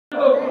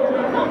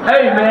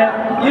Hey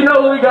man, you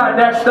know who we got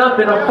next up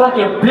in the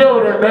fucking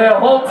building, man?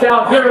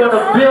 Hometown hero in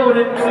the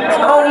building.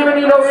 I don't even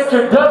need no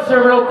introduction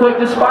real quick.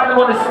 Just find him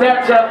on the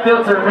Snapchat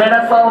filter, man.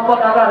 That's all the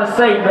fuck I gotta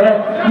say,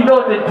 man. You know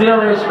what the deal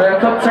is,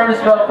 man. Come turn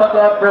this motherfucker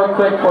up real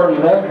quick for me,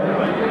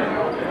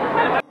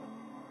 man.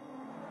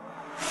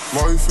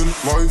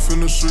 Life in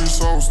the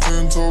streets, I was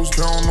 10 toes,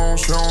 counting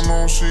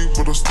on sheep,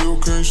 but I still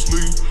can't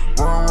sleep.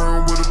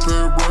 Round with a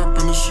pair of rap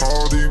in the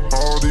shawty,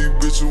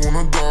 bitches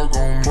wanna dog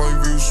on.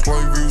 Plainview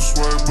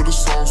swag, but the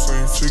sauce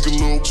ain't chicken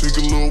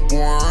little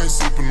boy. I ain't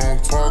sipping on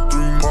top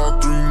three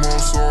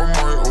months, so I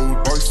might owe.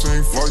 Life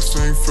ain't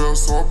fair,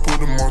 so I put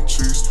in my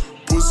cheeks.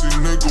 Pussy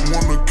nigga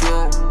wanna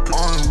count. I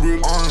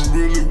ain't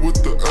really with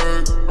the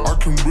act. I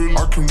can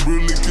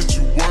really get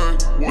you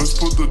whacked. Let's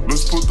put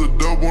the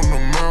dub on the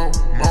mouth.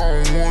 I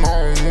don't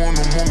want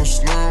him on the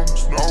slam.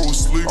 I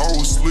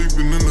was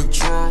sleeping in the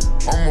trap.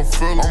 I'm a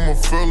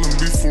felon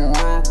before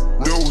rap.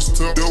 That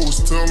was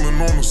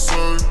telling on the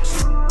side.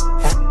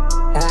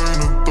 I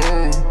ain't a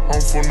thug,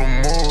 I'm from the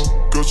mud.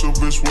 Got your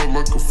bitch wet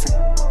like a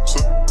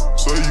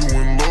say you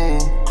in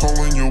love,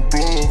 calling your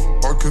bluff.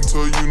 I can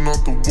tell you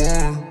not the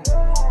one.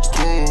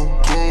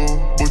 Club,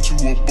 but you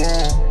a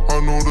bum. I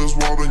know that's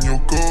wild in your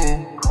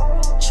cup.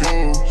 She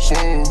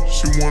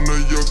want a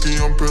yucky,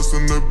 I'm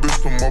passing that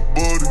bitch to my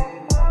buddy.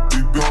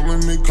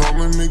 They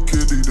calling me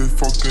kitty, they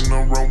fucking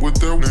around with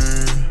that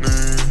name.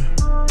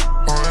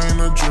 I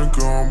ain't a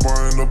drinker, I'm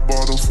buying a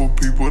bottle for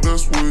people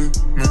that's with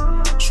me.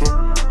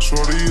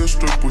 Shorty a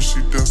stripper, she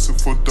dancing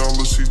for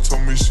dollars, she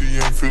told me she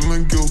ain't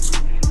feeling guilty.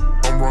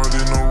 I'm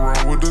riding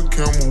around with a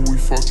camel, we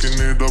fucking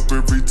it up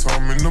every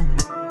time in the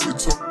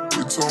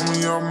They told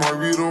me I might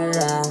be the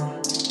one.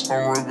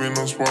 I'm ripping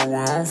the spot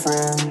where I'm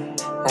from.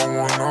 I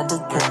want out the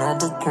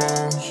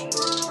crumbs.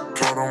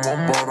 Cut on my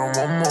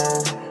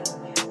mouth.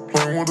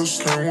 Playing with a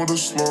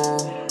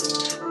slug.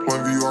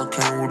 Plainview, I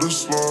came with a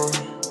slug.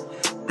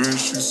 Bitch,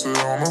 she said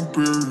on a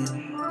period.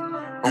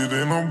 Get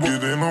in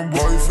a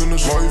life in the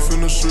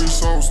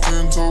streets, I was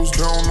 10 toes,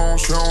 counting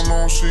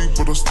on sheep,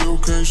 but I still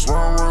can't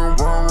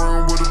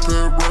round with a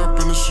pair of rap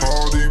in the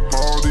shawty,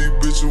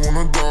 bitches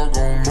wanna dog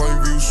on.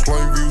 Plainview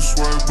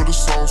swag, but the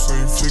sauce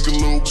ain't chicken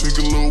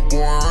little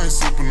boy. I ain't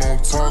sipping on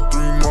top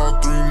three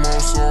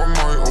months, so I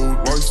might owe.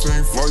 Life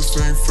ain't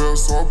fair,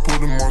 so I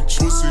put in my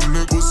pussy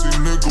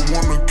nigga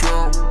wanna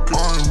count. I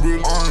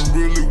ain't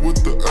really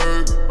with the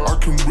act. I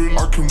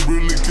can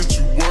really get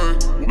you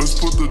whacked. Let's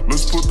put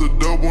the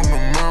dub on the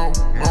mouth.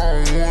 I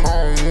don't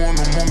want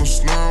him on the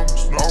snap.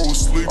 I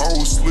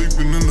was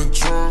sleeping in the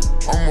trap.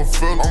 I'm a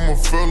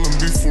felon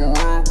before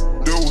rap.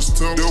 That was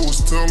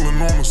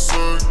telling on the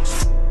side.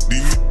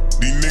 These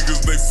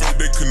niggas, they think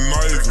they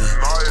conniving.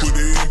 Put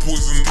it in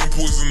poison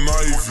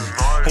ivy.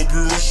 Hope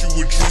you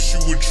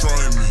would try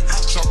me.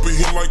 Chop it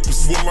here like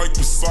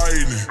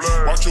Poseidon.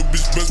 Watch your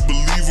bitch, best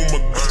believe I'm a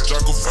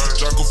Jock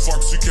a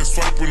fox, you can't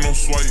swipe when don't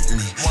swipe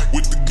me.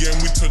 With the game,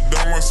 we touch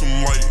down like some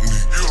lightning.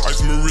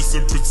 Ice my wrist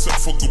and protect,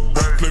 fuck a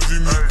back.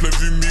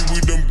 Plainview me, we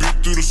done been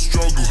through the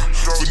struggle.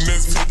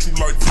 Finesse, touch you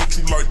like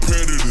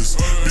predators.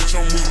 Bitch,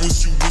 I'm with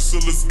you,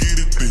 so let's get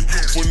it then.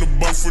 From the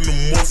butt, from the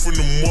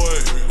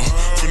mud.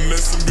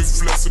 Finesse and be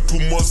flexing,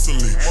 put muscle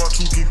in.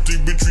 2, 2,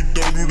 3, bitch, we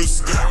don't do the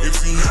stuff.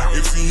 If he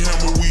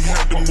hammer, we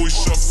had them boys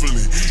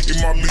shuffling. In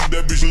my league,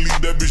 that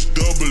bitch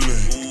doubling.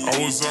 I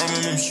was out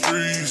on them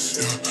streets,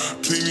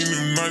 cleaning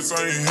them nights,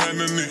 I ain't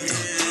handling it.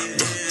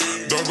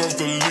 Dog off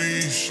the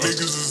leash,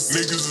 niggas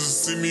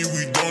is see me,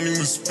 we don't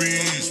even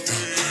speak.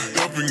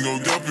 Up and go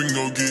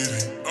get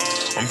it.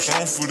 I'm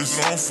trying for the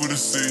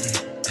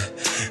city.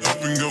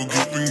 Up and go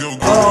get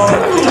it.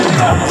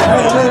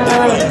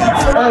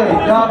 Hey,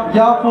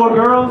 y'all 4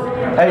 girls,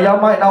 hey,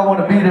 y'all might not want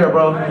to be there,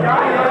 bro.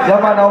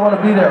 Y'all might not want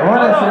to be there. Run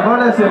that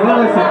shit.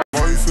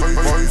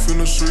 Life in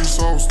the streets,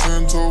 I was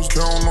 10 toes,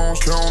 counting on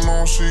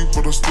sheep,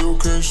 but I still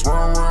can't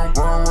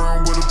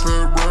round with a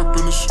pair of rap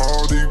in the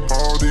shawty,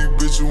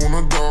 bitches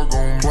wanna dog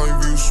on.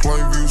 Plainview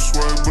swag,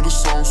 but the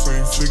sauce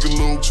ain't chicken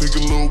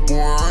little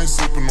boy. I ain't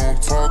sipping on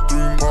top three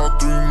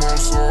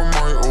months, so I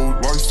might owe.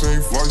 Life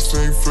ain't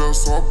fair,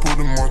 so I put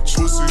in my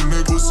pussy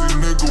nigga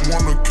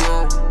wanna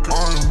count. I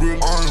ain't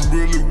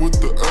really with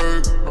the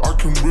act. I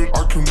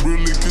can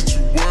really get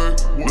you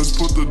whacked. Let's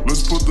put the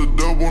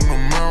dub on the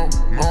mouth.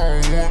 I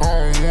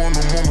don't want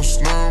him on the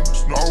snap.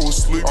 I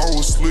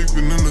was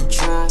sleeping in the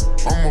trap.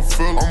 I'm a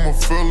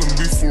felon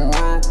before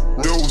rap.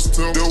 That was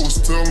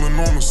telling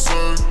on the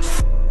side.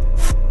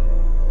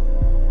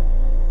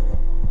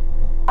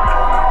 I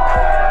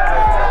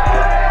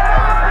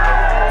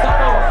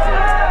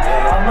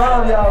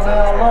love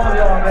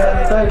y'all, man.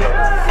 Thank you.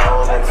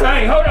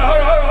 Hey, hold on.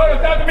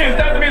 Stop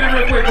the music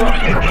real quick, bro.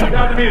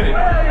 Stop the music.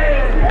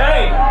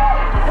 Hey,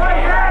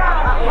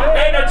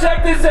 now check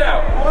this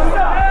out.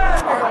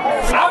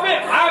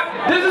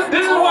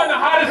 This is one of the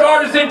hottest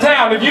artists in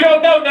town. If you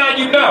don't know now,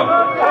 you know.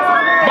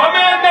 My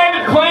man's name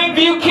is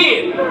Plainview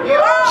Kiet.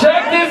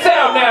 Check this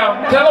out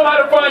now. Tell them how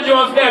to find you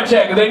on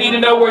Snapchat, because they need to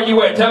know where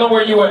you at. Tell them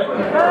where you at.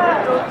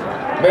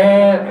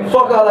 Man,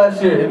 fuck all that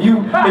shit. If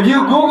you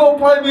Google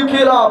Plainview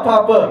Kiet, I'll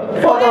pop up.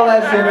 Fuck all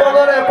that shit. Fuck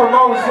all that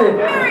promote shit.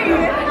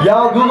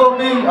 Y'all Google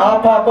me,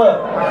 I'll pop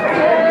up.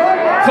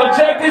 So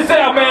check this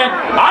out, man.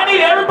 I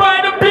need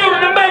everybody in the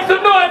building to make some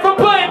noise for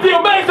Plainview.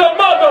 Make some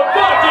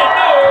motherfucking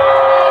noise.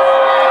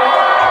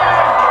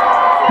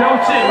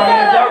 Dope shit,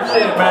 man. Dope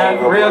shit,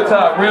 man. Real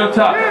talk, real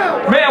talk.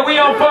 Man, we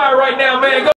on fire right now, man.